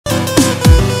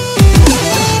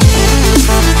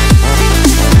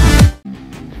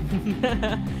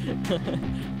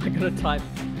I gotta type.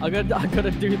 I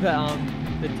gotta do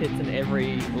the tits in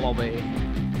every lobby.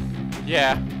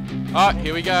 Yeah. Oh,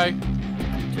 here we go. 2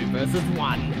 versus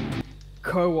 1.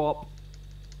 Co-op.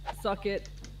 Suck it.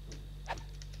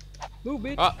 Move,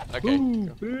 bitch. Oh, okay.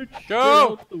 Move, bitch. Go!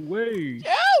 Get out the way.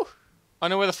 Go! I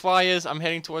know where the fly is. I'm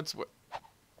heading towards.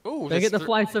 Ooh, Don't get the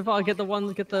fly so far. Get the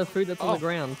food that's on the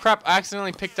ground. Crap! I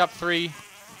accidentally picked up 3.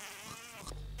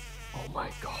 Oh my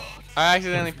god. I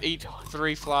accidentally ate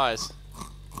 3 flies.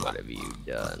 What have you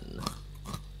done?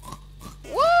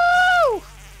 Woo!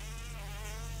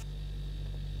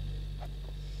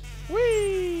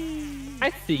 Whee!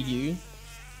 I see you.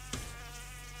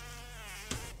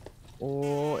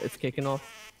 Oh, it's kicking off.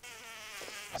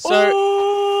 So,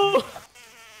 oh!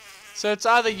 so it's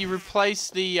either you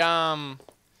replace the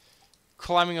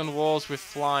climbing on walls with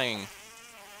flying.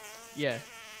 Yeah.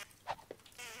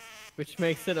 Which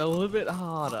makes it a little bit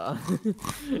harder.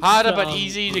 Harder but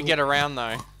easy to get around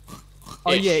though.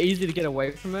 Oh yeah, easy to get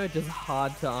away from her, just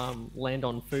hard to land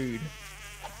on food.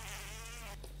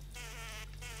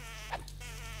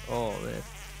 Oh man.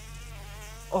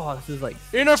 Oh, this is like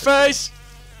Interface!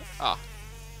 Ah.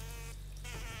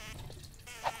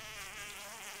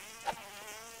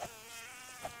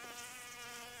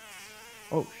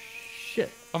 Oh shit.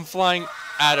 I'm flying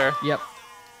at her. Yep.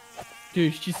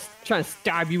 Dude, she's trying to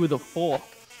stab you with a fork.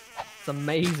 It's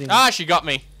amazing. Ah, she got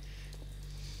me.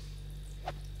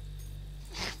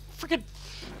 Freaking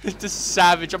this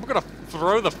savage. I'm gonna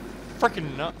throw the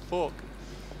freaking nut fork.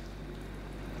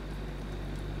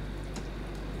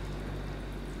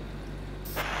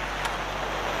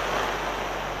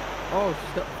 Oh,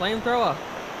 she's got flamethrower.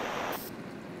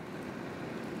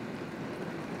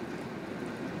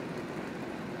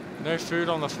 No food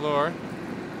on the floor.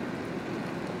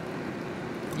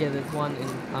 Yeah, there's one in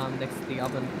next to the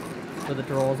oven where the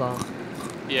drawers are.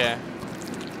 Yeah.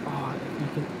 Oh,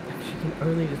 if she can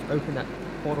only just open that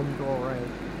bottom drawer, right?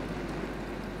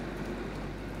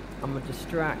 I'm gonna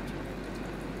distract.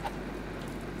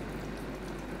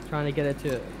 Trying to get her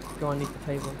to go underneath the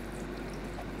table.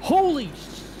 Holy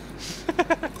shit!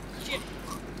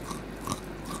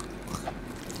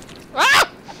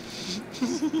 Ah!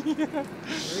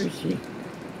 Where is she?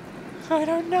 I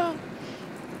don't know.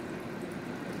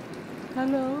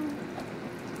 Hello?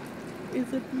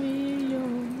 Is it me you're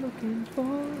looking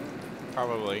for?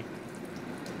 Probably.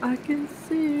 I can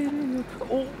see it in your...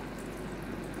 Oh!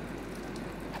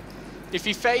 If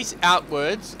you face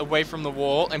outwards, away from the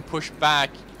wall, and push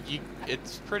back,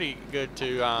 it's pretty good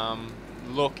to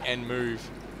look and move.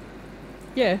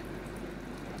 Yeah.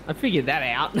 I figured that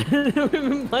out.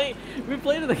 We've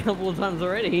played it a couple of times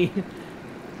already.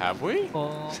 Have we?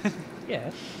 Oh,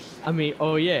 yeah. I mean,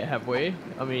 oh yeah, have we?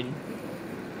 I mean...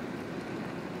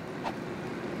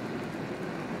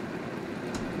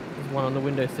 There's one on the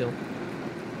windowsill.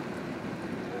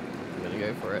 I'm gonna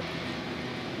go for it.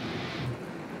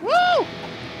 Woo!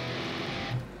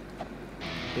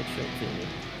 Get straight to me.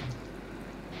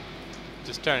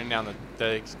 Just turning down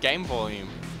the game volume.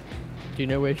 Do you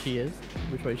know where she is?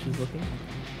 Which way she's looking?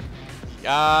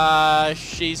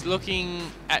 She's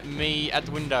looking at me at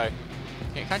the window.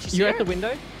 Can't you see You're her? at the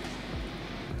window?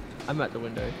 I'm at the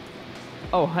window.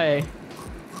 Oh, hey.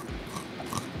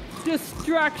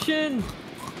 Distraction!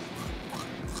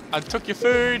 I took your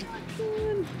food.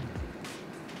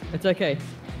 It's okay.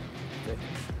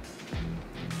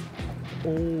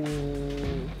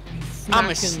 Oh. I'm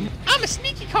a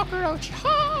sneaky cockroach.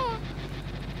 Ha!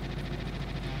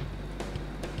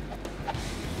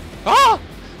 Ah!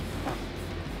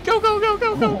 Go, go, go,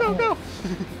 go, go, go, go!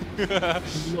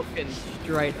 Looking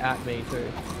straight at me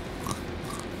too.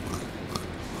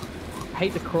 I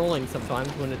hate the crawling sometimes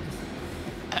when it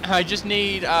just I just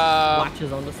need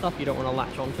latches onto stuff you don't want to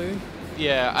latch onto.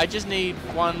 yeah, I just need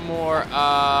one more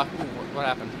ooh, what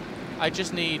happened? I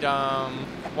just need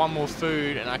one more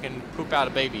food and I can poop out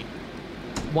a baby.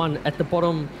 One at the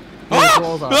bottom where the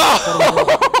drawers are. Bottom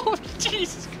drawer.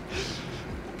 Jesus.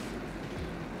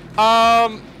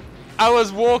 I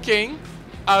was walking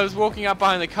up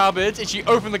behind the cupboards, and she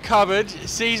opened the cupboard,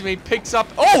 sees me, picks up.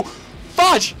 Oh,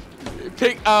 fudge!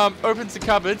 Opens the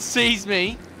cupboard, sees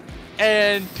me,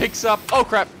 and picks up. Oh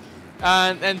crap!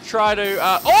 And try to.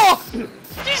 Oh!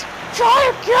 She's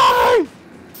trying to kill me!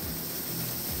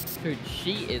 Dude,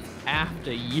 she is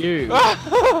after you.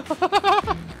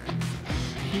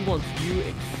 She wants you.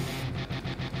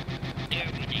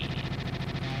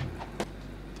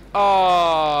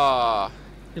 Oh.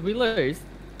 Did we lose?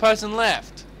 Person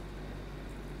left.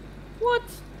 What?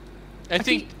 I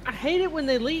think I hate it when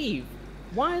they leave.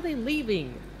 Why are they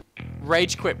leaving?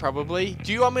 rage quit probably.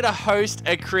 Do you want me to host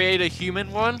a create a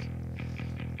human one?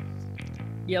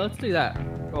 Yeah, let's do that.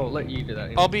 Oh, let you do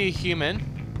that. I'll be a human.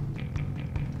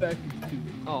 Back to...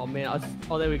 Oh man,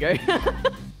 oh there we go.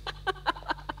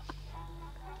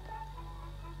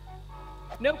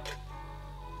 Nope.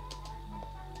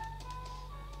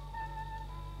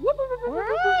 Where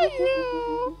are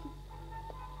you?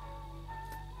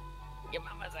 Your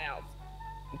mama's house.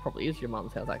 It probably is your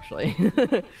mom's house actually,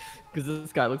 because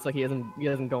this guy looks like he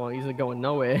isn't going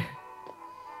nowhere.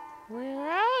 Where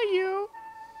are you?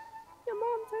 Your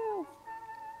mom's house.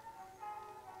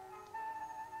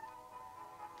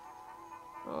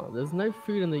 Oh, there's no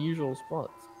food in the usual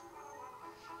spots,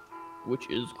 which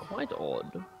is quite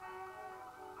odd.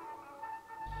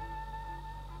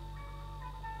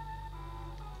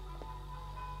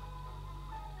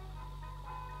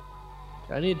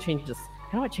 I need to change this.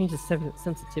 How do I change the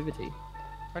sensitivity?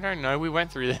 I don't know. We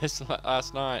went through this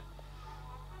last night.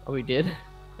 Oh, we did?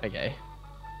 Okay.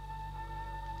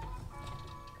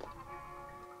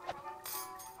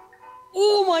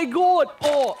 Oh my god!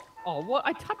 Oh, what?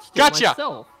 I touched it Gotcha!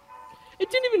 myself. It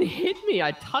didn't even hit me.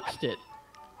 I touched it.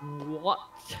 What?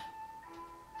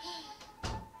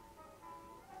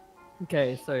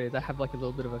 Okay, so they have like a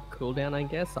little bit of a cooldown, I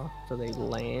guess, after they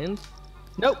land.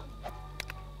 Nope.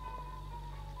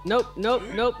 Nope, nope,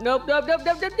 nope, nope, nope, nope,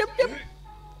 nope, nope, nope, nope.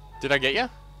 Did I get you?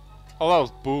 Oh, that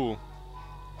was bull.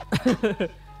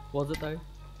 Was it though?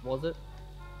 Was it?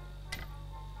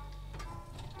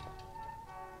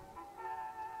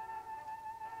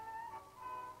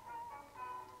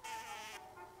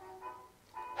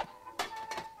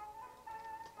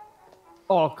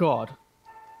 Oh god.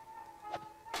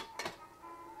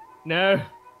 No.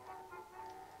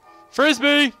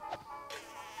 Frisbee!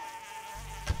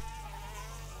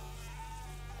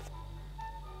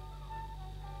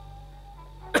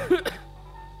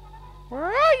 Where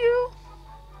are you?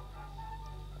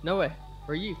 Nowhere.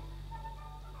 Where are you?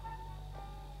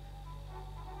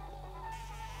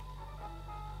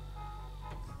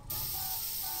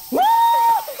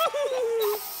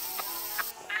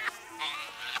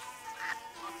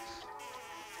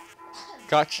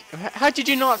 Gotcha. How did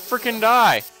you not freaking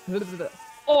die?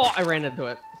 Oh, I ran into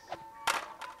it.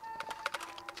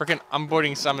 Freaking, I'm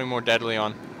putting something more deadly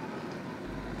on.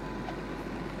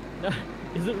 No,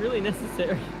 is it really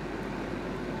necessary?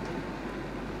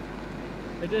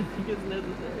 I don't think it's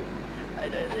necessary. I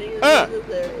don't think it's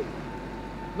necessary.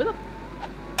 Where the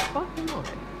fuck am I?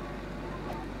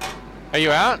 Are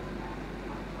you out?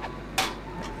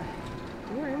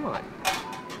 Where am I?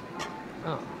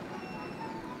 Oh.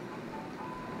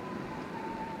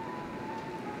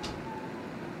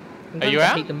 Are you I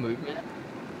out? hate the movement.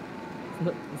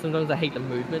 Sometimes I hate the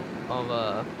movement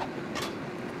of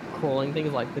crawling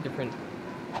things, like the different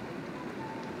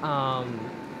the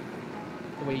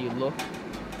way you look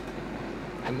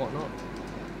and whatnot.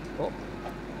 Oh,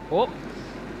 oh.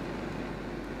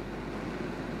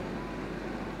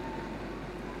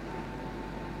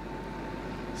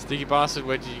 Sticky bastard,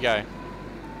 where did you go?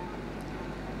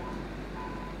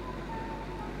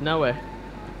 Nowhere.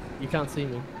 You can't see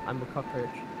me. I'm a cockroach.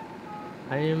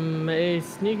 I am a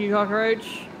sneaky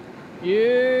cockroach.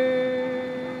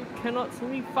 You cannot see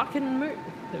me fucking move.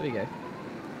 There we go.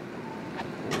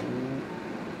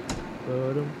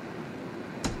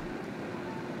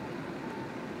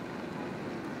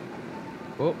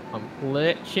 Oh, I'm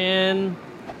glitching.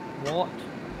 What?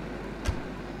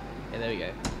 Yeah, there we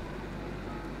go.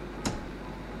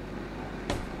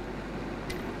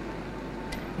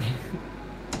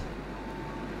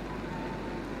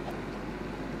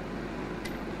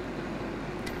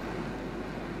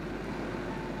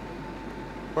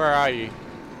 Where are you?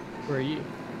 Where are you?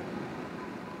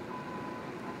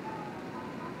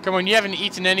 Come on, you haven't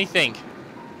eaten anything.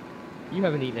 You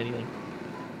haven't eaten anything.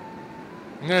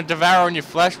 I'm gonna devour on your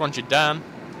flesh once you're done.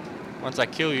 Once I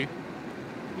kill you.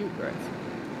 You gross.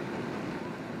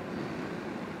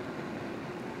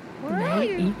 Where are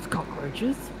you? Eats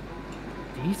cockroaches?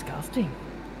 Disgusting.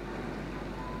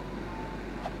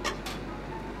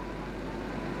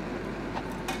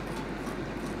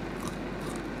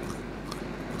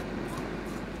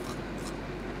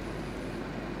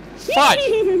 Fudge!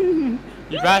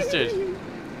 You bastard!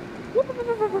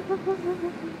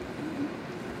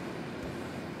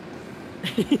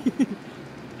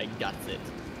 I guts it.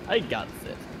 I guts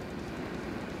it.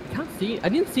 I can't see. I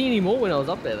didn't see any more when I was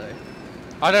up there though.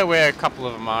 I know where a couple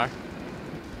of them are.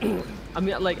 I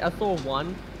mean, like I saw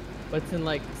one, but it's in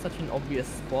like such an obvious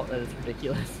spot that it's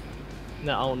ridiculous.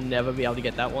 No, I'll never be able to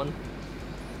get that one.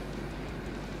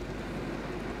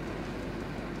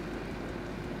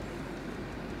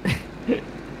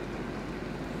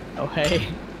 Oh hey.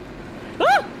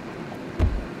 Ah!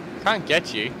 Can't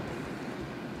get you.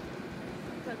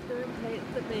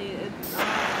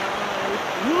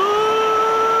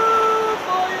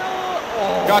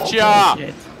 Gotcha!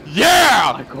 Bullshit.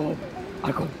 Yeah! I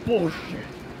call bullshit.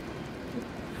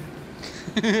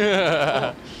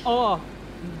 Oh, I'm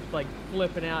like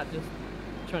flipping out, just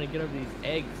trying to get over these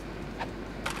eggs.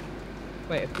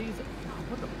 Wait, if these, oh,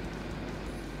 what the?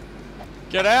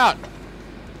 Get out!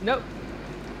 Nope.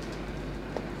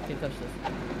 Can't touch this.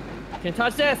 Can't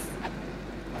touch this.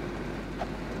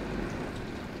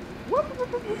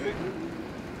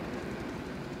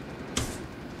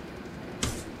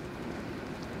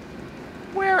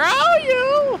 Where are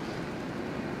you?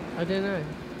 I don't know.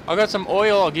 I got some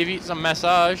oil. I'll give you some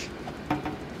massage.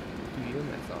 Give you a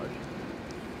massage.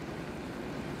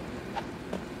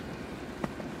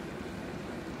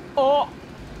 Oh!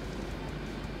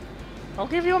 I'll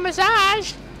give you a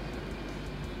massage.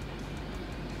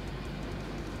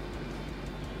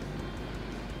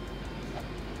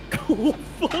 Oh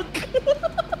fuck!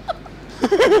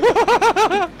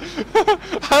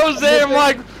 I was there. I'm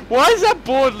like, why does that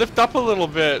board lift up a little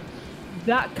bit?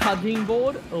 That cutting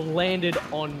board landed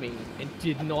on me and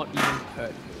did not even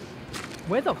hurt me.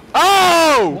 Where the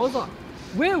Oh! was I?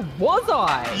 Where was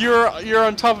I? You're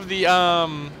on top of the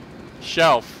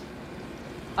shelf.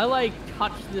 I like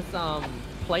touched this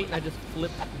plate and I just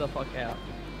flipped the fuck out.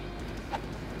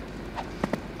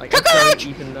 Like I Cockroach! don't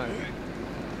even know.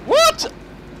 What?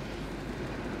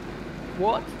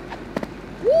 What?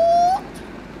 What?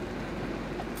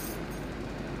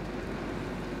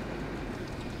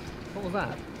 What was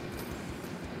that?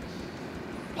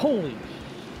 Holy!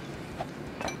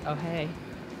 Oh hey.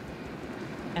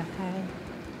 Oh hey.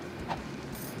 Oh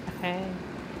hey.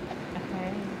 Oh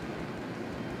hey.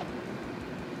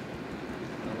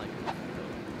 I like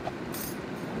this.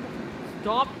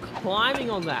 Stop climbing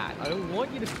on that! I don't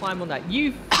want you to climb on that.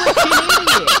 You freaking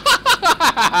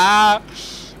idiot!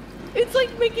 It's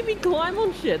like making me climb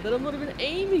on shit that I'm not even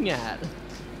aiming at.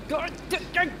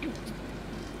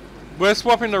 We're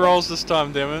swapping the roles this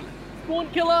time, damn it. Spawn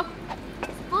killer!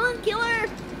 Spawn killer!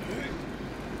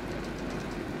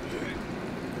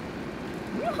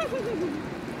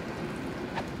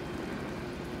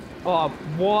 Oh,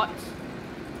 what?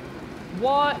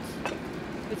 What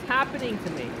is happening to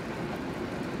me?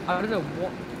 I don't know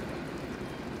what.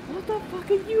 What the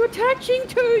fuck are you attaching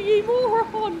to, you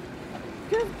moron?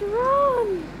 Just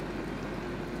run!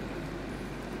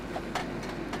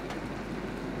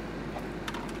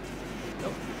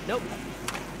 Nope, nope.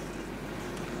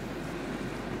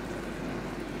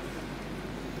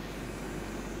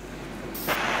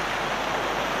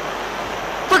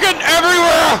 Freaking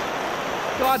everywhere!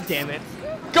 God damn it.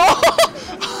 Go!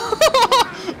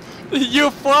 You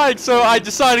were flying, so I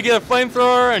decided to get a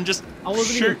flamethrower and just I wasn't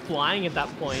shoot. even flying at that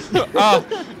point.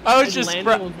 I was just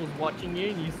landing was watching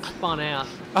you and you spun out.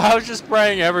 I was just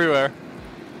spraying everywhere.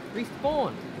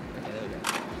 Respawn. Okay, there we go.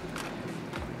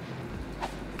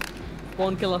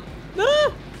 Spawn killer.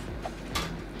 Ah!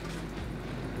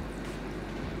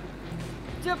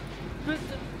 Jump.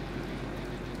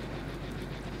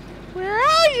 Where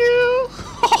are you?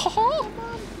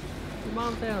 Your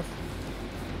mom's house.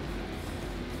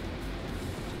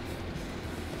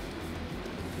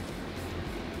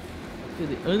 Dude,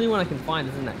 the only one I can find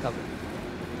is in that cupboard.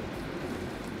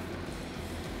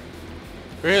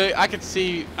 Really? I could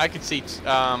see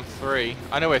 3.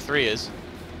 I know where 3 is.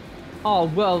 Oh,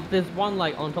 well, there's one,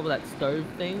 like, on top of that stove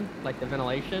thing, like the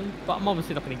ventilation, but I'm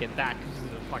obviously not going to get that, because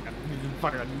it's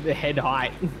fucking head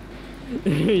height.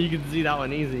 You can see that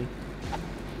one easy.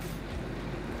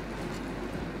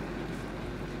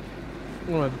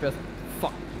 One of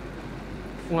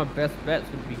my best bets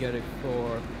would be going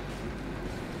for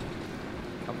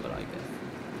cupboard, I guess.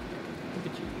 Look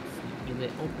at you, sneaky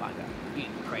little bugger. You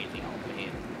crazy old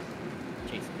man.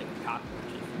 Chasing them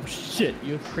cockroaches. Oh, shit,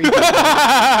 you're creepy.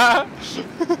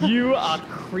 You are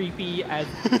creepy as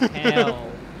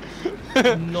hell.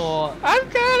 Not. I'm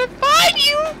gonna find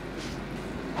you!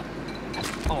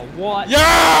 Oh, what?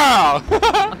 Yeah!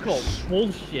 I call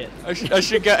bullshit. I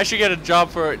should get a job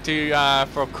for it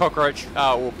for cockroach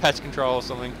or pest control or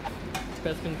something.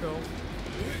 Pest control.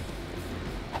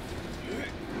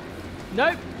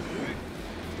 Nope.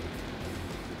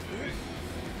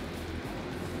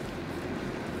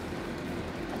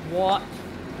 What?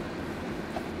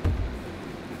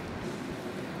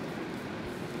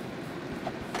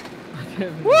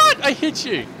 What? I hit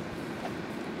you.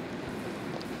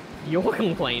 You're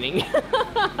complaining.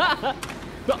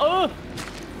 But,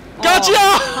 Gotcha!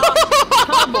 Oh,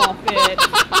 come off it.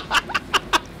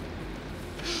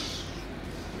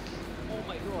 Oh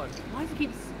my god. Why does it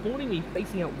keep spawning me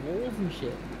facing out walls and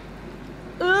shit?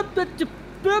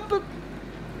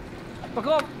 Fuck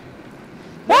off.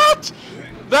 What?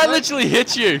 That literally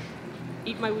hit you.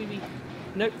 Eat my weebie.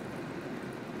 Nope.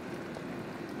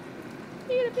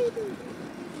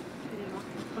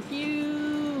 Fuck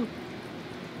you.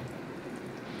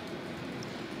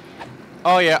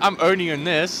 Oh yeah, I'm owning in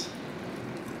this.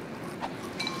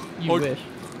 You wish.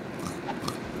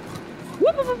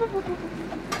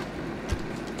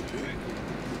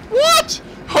 What?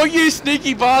 Oh, you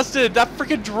sneaky bastard! That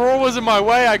freaking drawer was in my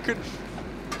way. I could.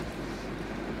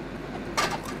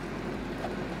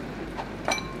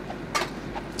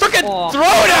 Freaking throw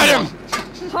it at him!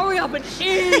 Hurry up and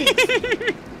eat!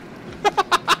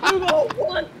 You got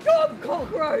one dumb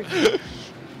cockroach!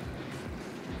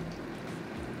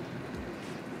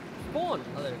 Spawn!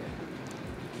 Oh, there we go.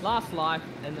 Last life,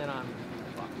 and then I'm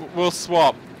fucked. We'll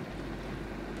swap.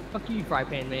 Fuck you, fry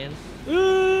pan man.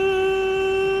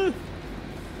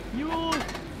 You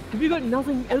have you got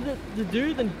nothing other to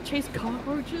do than chase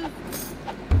cockroaches?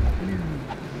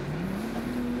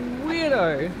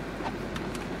 Weirdo.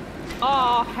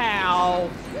 Oh, how?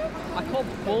 I call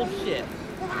bullshit.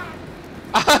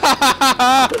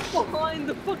 Behind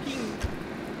the fucking...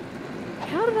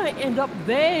 How did I end up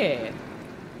there?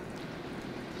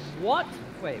 What?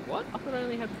 Wait, what? I thought I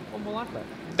only had one more life left.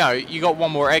 No, you got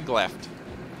one more egg left.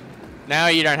 Now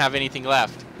you don't have anything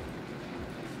left.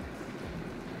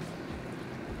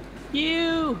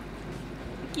 You!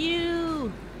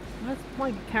 You! Why does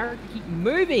my character keep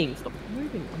moving? Stop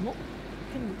moving. I'm not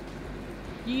fucking...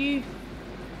 You...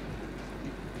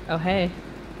 Oh, hey.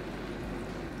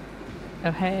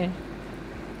 Oh, hey.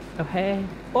 Oh, hey.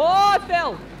 Oh, I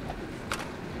fell!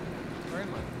 Where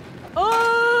am I?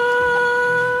 Oh!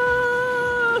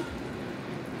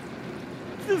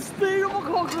 This thing of a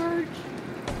cockroach!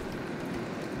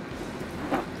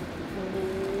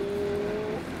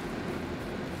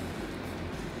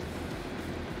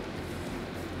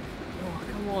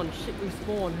 Shit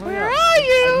respawn. Where are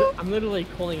you? I'm literally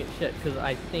calling it shit because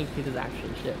I think it is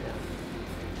actually shit now.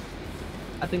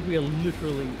 I think we are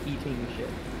literally eating shit.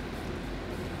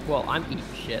 Well, I'm eating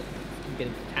shit. I'm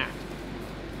getting attacked.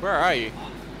 Where are you?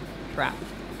 Trapped.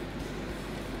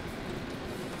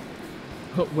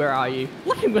 Where are you?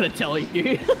 Look, I'm gonna tell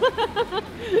you. I'm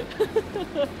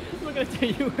not gonna tell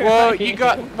you where I am. You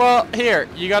got. Well, here.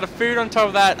 You got a food on top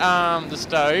of that. The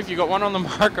stove. You got one on the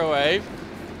microwave.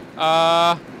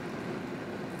 Oh,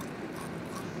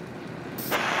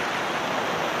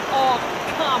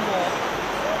 come on.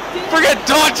 Forget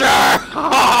Dodger!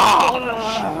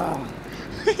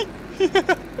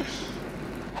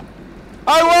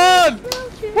 I won!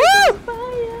 Woo!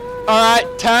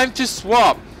 Alright, time to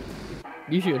swap.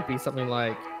 Usually it would be something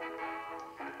like...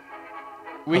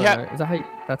 We have... Is that how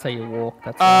that's how you walk?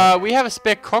 That's we have a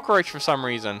spare cockroach for some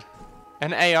reason.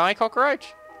 An AI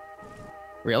cockroach?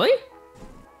 Really?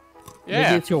 Yeah.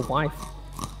 Maybe it's your wife.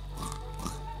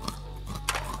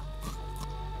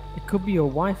 It could be your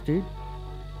wife, dude.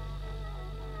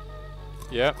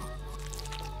 Yep.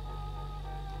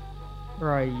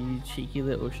 Right, you cheeky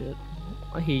little shit.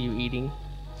 I hear you eating.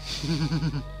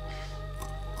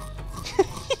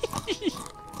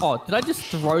 Oh, did I just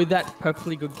throw that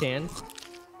perfectly good can?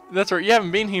 That's right. You haven't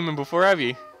been human before, have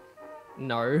you?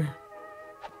 No.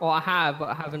 Well, I have, but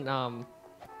I haven't,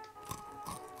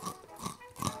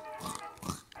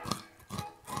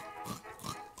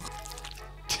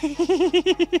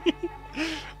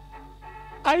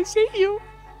 I see you.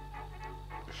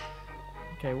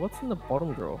 Okay, what's in the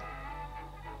bottom drawer?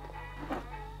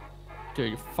 Dude,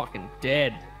 you're fucking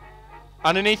dead.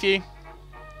 Underneath you.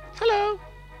 Hello.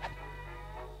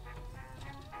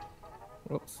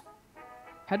 Whoops.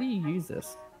 How do you use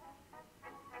this?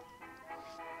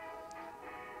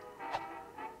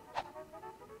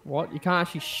 What? You can't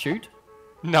actually shoot?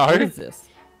 No. What is this?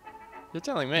 You're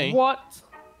telling me. What?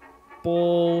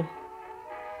 Ball.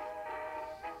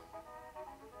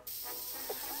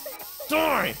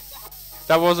 Die!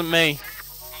 That wasn't me.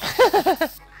 I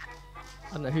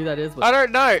don't know who that is, but... I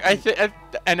don't know. I think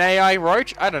an AI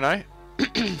roach? I don't know.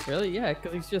 Really? Yeah,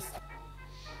 because he's just...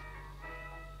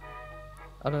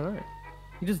 I don't know.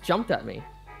 He just jumped at me.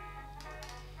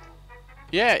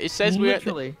 Yeah, it says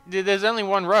Literally. there's only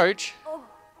one roach.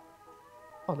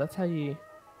 Oh, that's how you...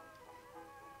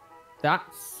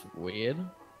 That's weird.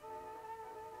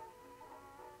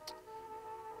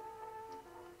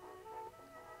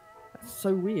 That's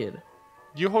so weird.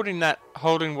 You holding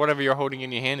whatever you're holding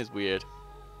in your hand is weird.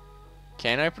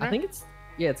 Can opener? I think it's...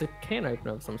 Yeah, it's a can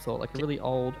opener of some sort. Like a really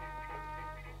old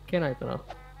can opener.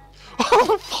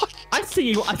 Oh, fuck. I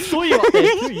see you. I saw you up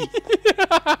there too.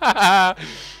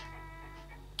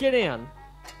 Get down.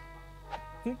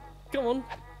 Come on.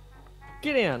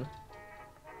 Get down.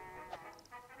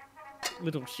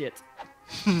 Little shit.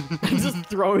 I'm just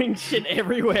throwing shit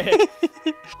everywhere.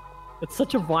 It's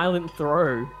such a violent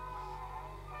throw.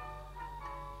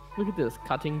 Look at this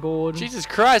cutting board. Jesus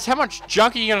Christ, how much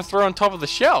junk are you gonna throw on top of the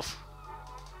shelf?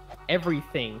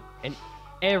 Everything. And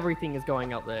everything is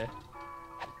going up there.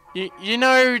 You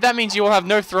know that means you will have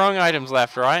no throwing items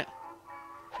left, right?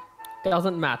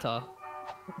 Doesn't matter.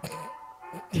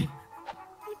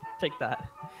 Take that.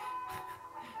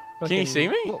 Can you see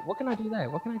me? What can I do there?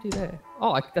 What can I do there?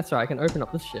 Oh, that's right. I can open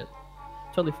up this shit.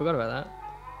 Totally forgot about that.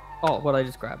 Oh, what I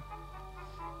just grabbed.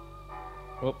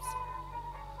 Whoops.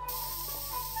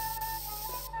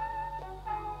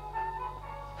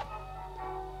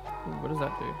 Ooh, what does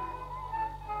that do?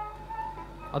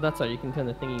 Oh, that's how you can turn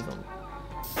the thingies on.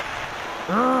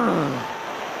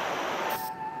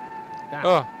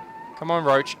 Oh, come on,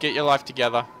 Roach, get your life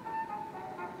together.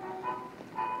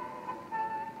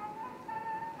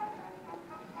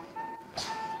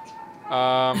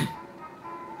 I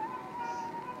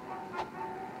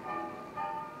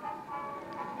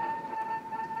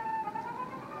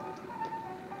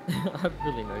have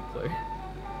really no clue.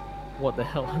 What the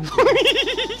hell I'm doing.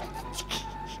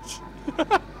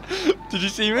 Did you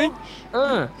see me?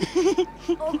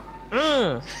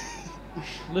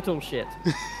 Little shit.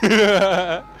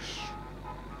 I'm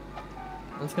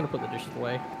just gonna put the dishes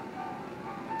away.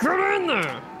 Get in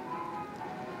there!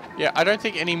 Yeah, I don't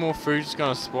think any more food's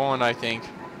gonna spawn, I think.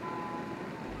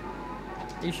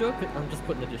 Are you sure? I'm just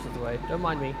putting the dishes away. Don't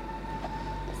mind me.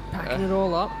 Just packing it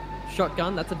all up.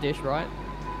 Shotgun, that's a dish, right?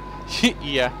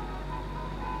 Yeah.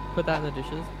 Put that in the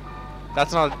dishes.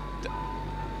 That's not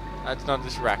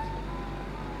this rack.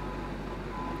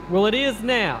 Well, it is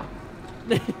now.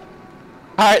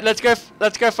 Alright, let's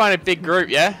go find a big group,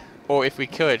 yeah? Or if we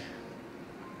could.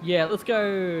 Yeah, let's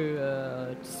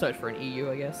go search for an EU,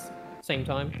 I guess. Same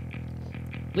time.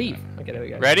 Leave. Okay, there we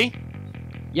go. Ready?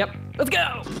 Yep. Let's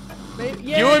go!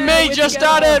 Yeah, you and me just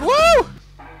started! Woo!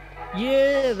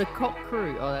 Yeah, the cock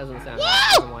crew. Oh, that doesn't sound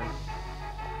right. Never mind.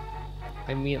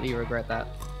 I immediately regret that.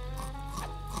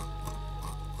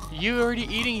 You already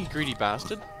eating, you greedy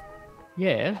bastard?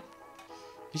 Yeah.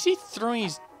 Is he throwing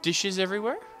his dishes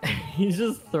everywhere? He's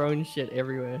just throwing shit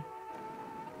everywhere.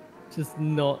 Just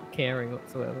not caring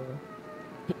whatsoever.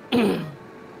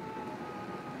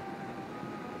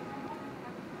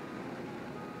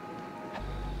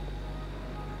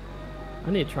 I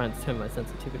need to try and turn my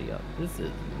sensitivity up. This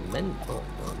is mental,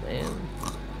 oh man.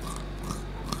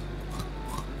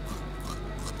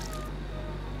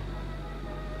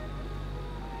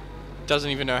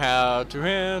 Doesn't even know how to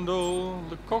handle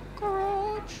the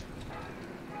cockroach.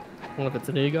 I wonder if it's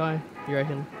a new guy, you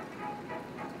reckon?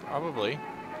 Probably.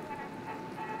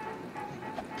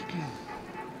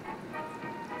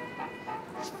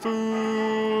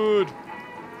 Food!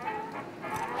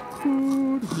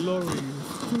 Food glory.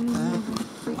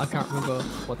 I can't remember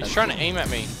what that's. He's trying to aim at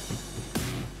me.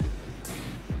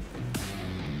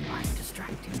 I'm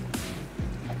distracted.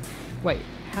 Wait,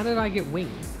 how did I get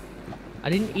wings? I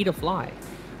didn't eat a fly.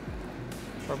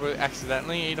 Probably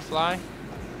accidentally ate a fly.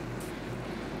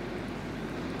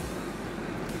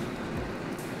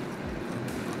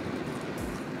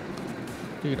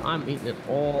 Dude, I'm eating it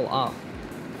all up.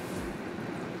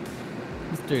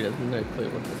 This dude has no clue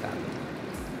what just happened.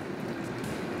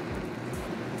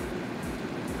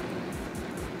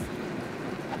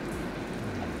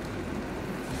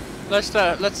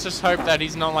 Let's just hope that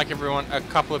he's not like everyone, a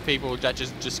couple of people that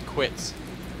just quits.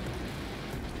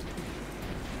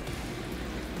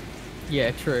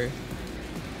 Yeah, true.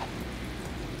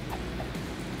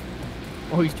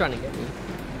 Oh, he's trying to get me.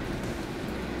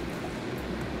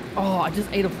 Oh, I just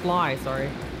ate a fly, sorry.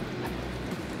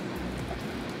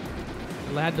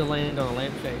 Allowed to land on a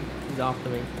lampshade. He's after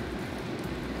me.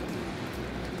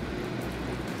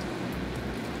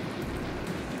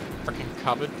 Freaking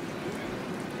cupboard.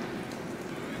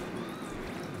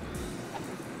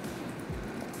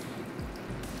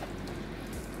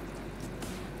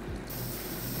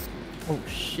 Oh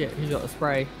shit, he's got a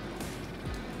spray.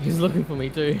 He's looking for me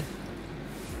too.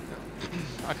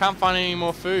 I can't find any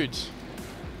more foods.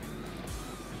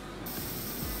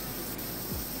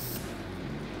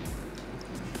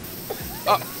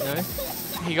 Oh, No?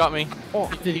 he got me. Oh,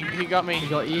 He got me. He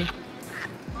got you?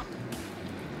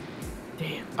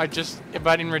 Damn.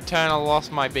 But in return, I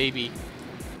lost my baby.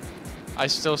 I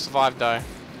still survived though.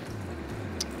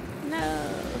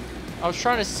 No. I was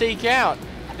trying to seek out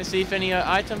to see if any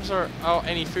items or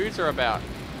any foods are about.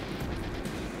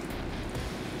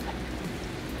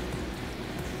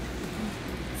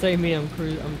 Save me, I'm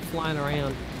flying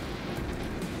around.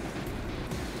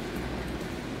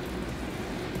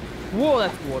 Whoa,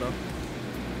 that's water.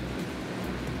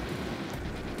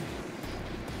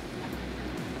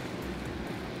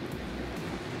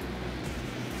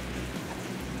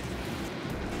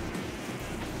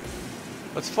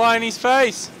 Let's fly in his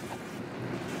face.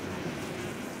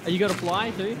 Are you gonna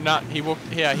fly too? No, he walked.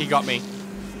 Yeah, he got me.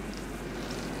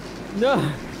 No.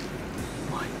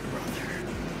 My brother,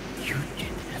 you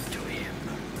did this to him.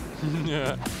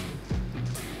 Yeah.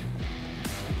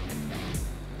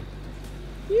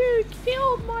 You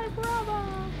killed my brother.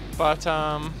 But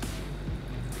I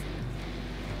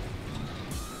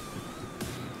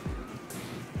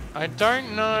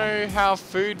don't know how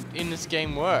food in this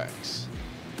game works.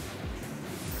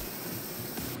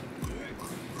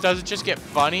 Does it just get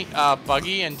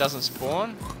buggy and doesn't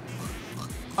spawn?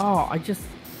 Oh, I just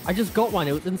got one.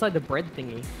 It was inside the bread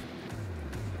thingy.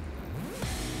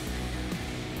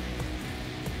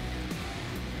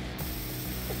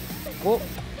 Whoa.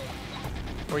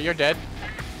 Or you're dead.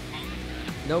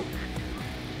 Nope.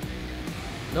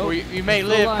 Nope. Or you may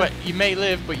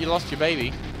live, but you lost your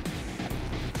baby.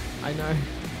 I know.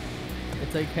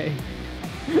 It's okay.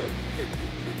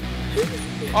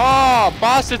 Oh,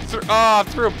 bastard!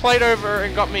 Threw a plate over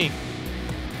and got me.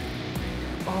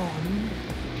 Oh.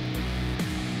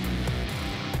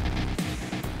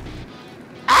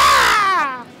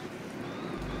 Ah!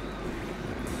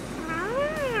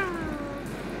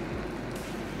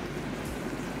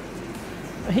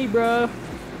 Hey, bro.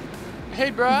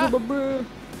 Hey, bruh. Bruh.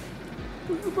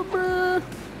 Bruh.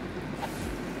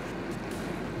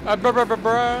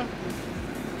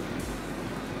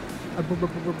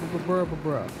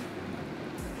 Bruh.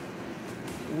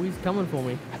 Oh, he's coming for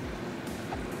me.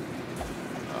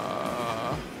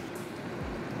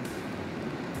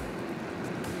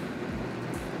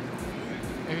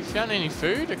 Have you found any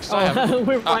food?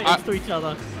 We're right next to each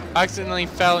other. I accidentally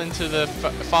fell into the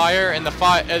fire, and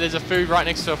there's a food right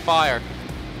next to a fire.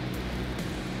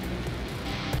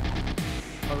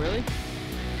 Oh, really?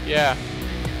 Yeah.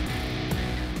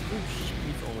 Oh, shit,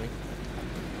 he saw me.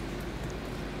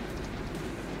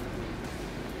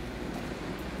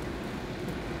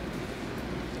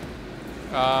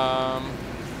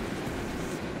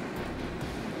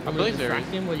 I believe there is.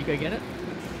 Him while you go get it?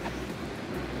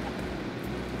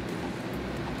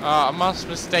 I must have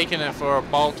mistaken it for a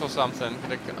bolt or something,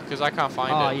 because I can't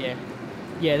find it. Oh, yeah.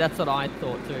 Yeah, that's what I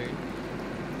thought too.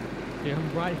 Yeah,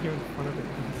 I'm right here in front of it.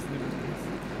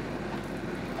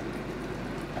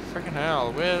 Freaking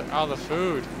hell, where are the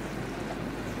food?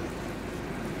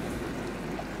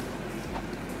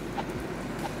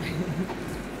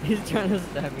 He's trying to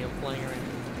stab me. I'm flying around.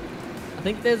 I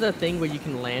think there's a thing where you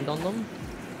can land on them.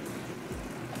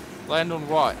 Land on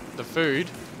what? The food?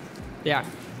 Yeah.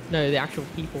 No, the actual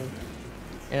people.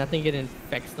 And I think it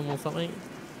infects them or something.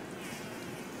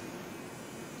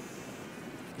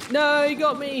 No, he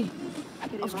got me! I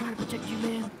was trying to protect you,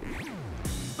 man.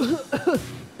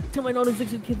 Tell my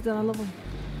non-existent kids that I love them.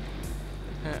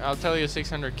 I'll tell you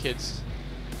 600 kids.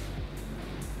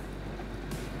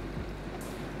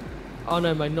 Oh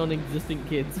no, my non-existent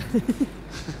kids.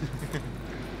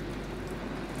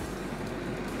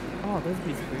 Oh, there's a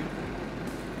piece of food.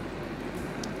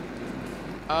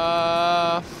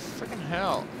 Freaking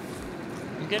hell.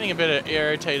 I'm getting a bit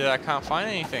irritated I can't find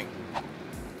anything.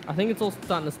 I think it's all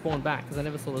starting to spawn back, because I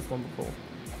never saw this one before.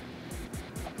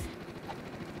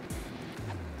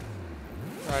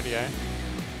 Rightio.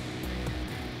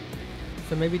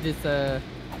 So maybe just go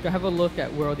have a look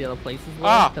at where all the other places were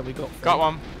that we got from. Got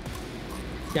one.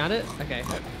 Found it? Okay.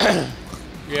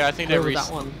 Yeah, I think Where was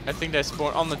that one? I think they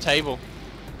spawned on the table.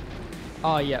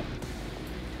 Oh, yeah.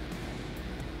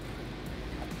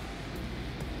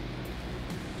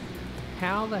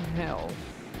 How the hell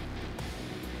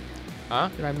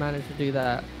did I manage to do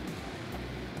that?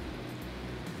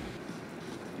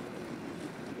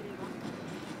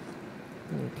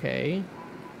 Okay.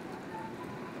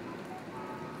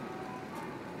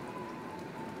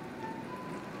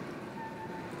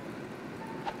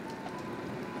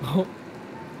 Oh.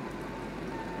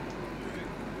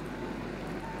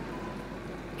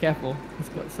 Careful, he's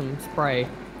got some spray.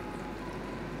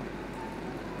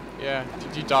 Yeah,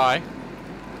 did you die?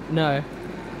 No,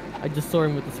 I just saw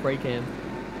him with the spray can.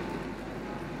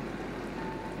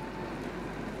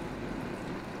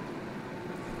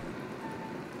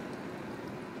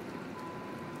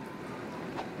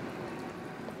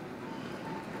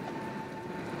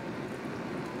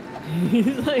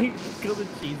 He's like, got the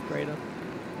cheese grater.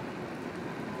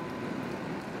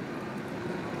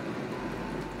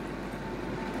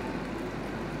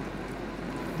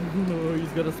 Oh, he's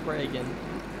got a spray again.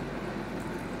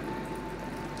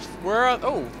 Where are...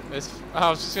 Oh, I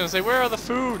was just going to say, where are the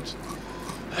foods?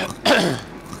 It's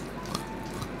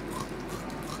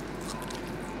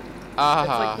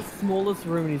like the smallest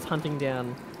room and he's hunting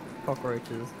down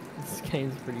cockroaches. This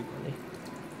game's pretty funny.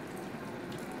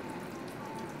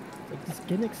 Like, just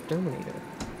get an exterminator.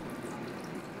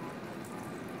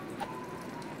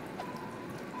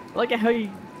 I like how it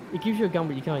gives you a gun,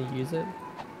 but you can't use it.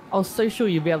 I was so sure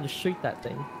you'd be able to shoot that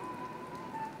thing.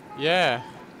 Yeah.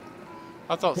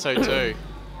 I thought so too.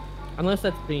 Unless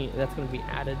that's going to be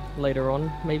added later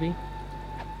on, maybe.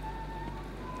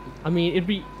 I mean, it'd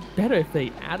be better if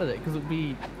they added it, because it'd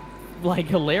be, like,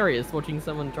 hilarious watching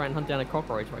someone try and hunt down a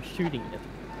cockroach by shooting it.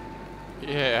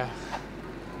 Yeah.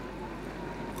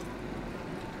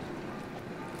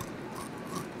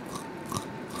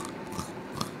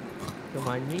 Don't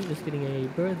mind me, just getting a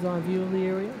bird's eye view of the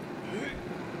area.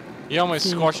 You almost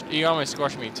squashed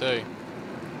me too.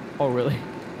 Oh, really?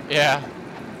 Yeah.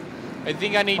 I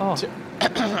think I need to.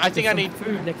 I think I need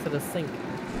food next to the sink.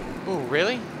 Oh,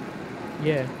 really?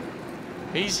 Yeah.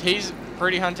 He's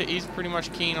pretty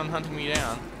much keen on hunting me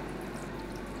down.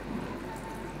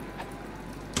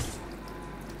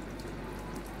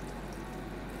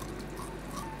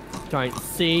 Don't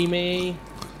see me.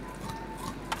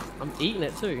 I'm eating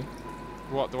it too.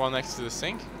 What, the one next to the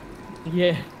sink?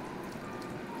 Yeah.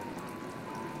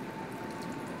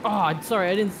 Oh, I'm sorry.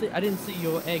 I didn't see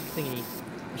your egg thingy.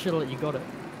 I should have let you got it.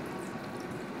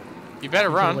 You better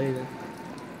run.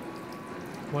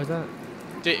 Why is that?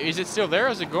 Is it still there or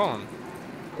is it gone?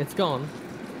 It's gone.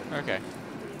 Okay.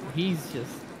 He's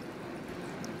just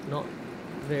not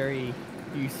very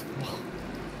useful.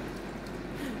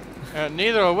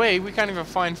 Neither are we. We can't even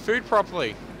find food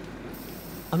properly.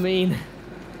 I mean,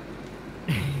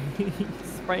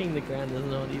 spraying the ground is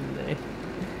not even there.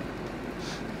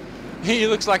 He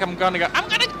looks like I'm gonna go.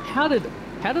 How did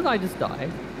I just die?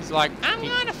 He's like, I'm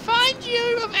gonna find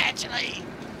you eventually.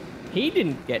 He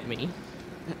didn't get me.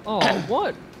 Oh,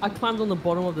 what? I climbed on the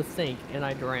bottom of the sink and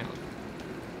I drowned.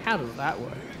 How does that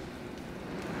work?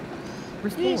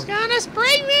 Respawn. He's gonna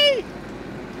spring me.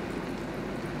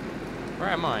 Where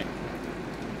am I?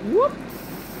 Whoop!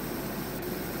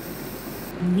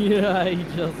 Yeah, he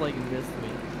just like missed me.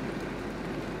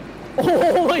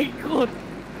 Oh my god!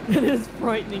 That is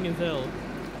frightening as hell.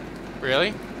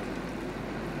 Really?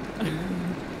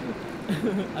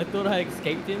 I thought I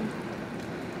escaped him.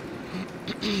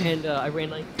 And I ran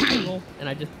like a table and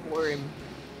I just saw him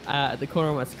at the corner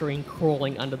of my screen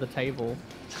crawling under the table,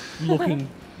 looking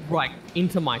right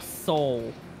into my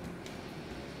soul.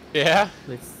 Yeah?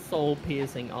 With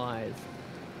soul-piercing eyes.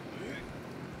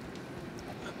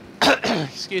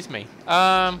 Excuse me.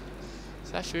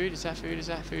 Is that food? Is that food? Is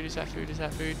that food? Is that food? Is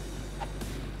that food?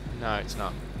 No, it's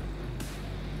not.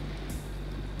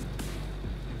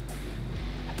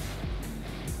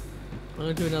 I'm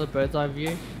gonna do another bird's eye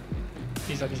view.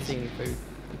 See if I can see any food.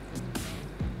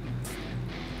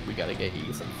 We gotta get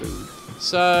you some food.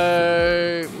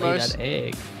 So Lay that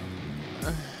egg.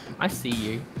 I see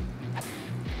you.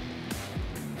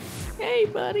 Hey,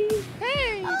 buddy.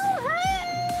 Hey. Oh, hi.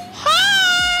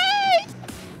 Hi.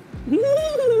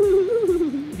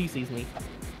 He sees me.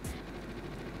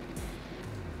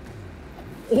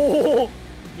 Oh.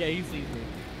 Yeah, he sees me.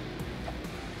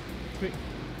 Quick.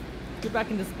 Get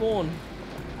back into spawn.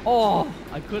 Oh,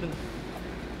 I couldn't.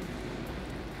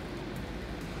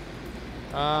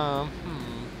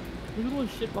 Look at all the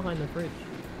shit behind the fridge.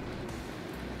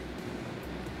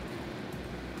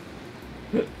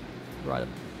 Right up.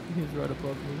 He's right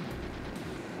above me.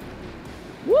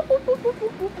 Whoop, whoop, whoop, whoop,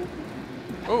 whoop, whoop.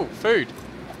 Oh, food.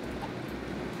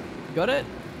 Got it?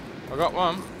 I got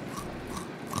one.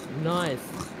 Nice.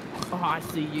 Oh, I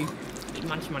see you.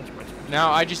 Munch, munch, munch.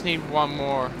 Now I just need one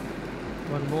more.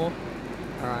 One more?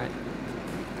 Alright.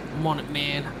 I'm on it,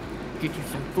 man. Get you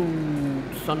some food,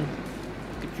 son.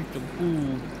 Get you some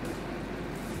food.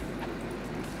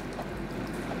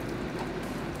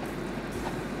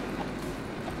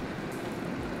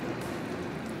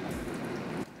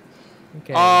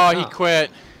 Okay. Oh, he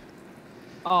quit.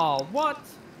 Oh, what?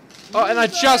 Oh, and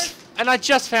I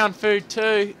just found food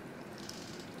too.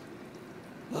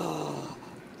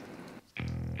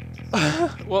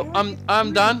 Well,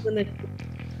 I'm done.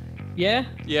 Yeah?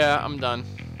 Yeah, I'm done.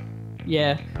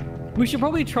 Yeah. We should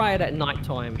probably try it at night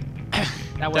time.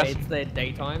 That way it's their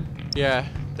daytime. Yeah,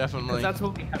 Because definitely. that's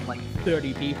what we had like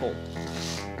 30 people.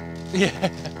 Yeah.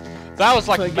 That was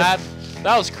like So I mad. guess-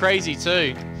 That was crazy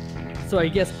too. So I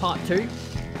guess part 2?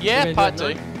 Yeah, We're part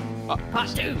gonna 2. do it Part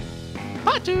 2!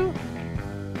 Part 2.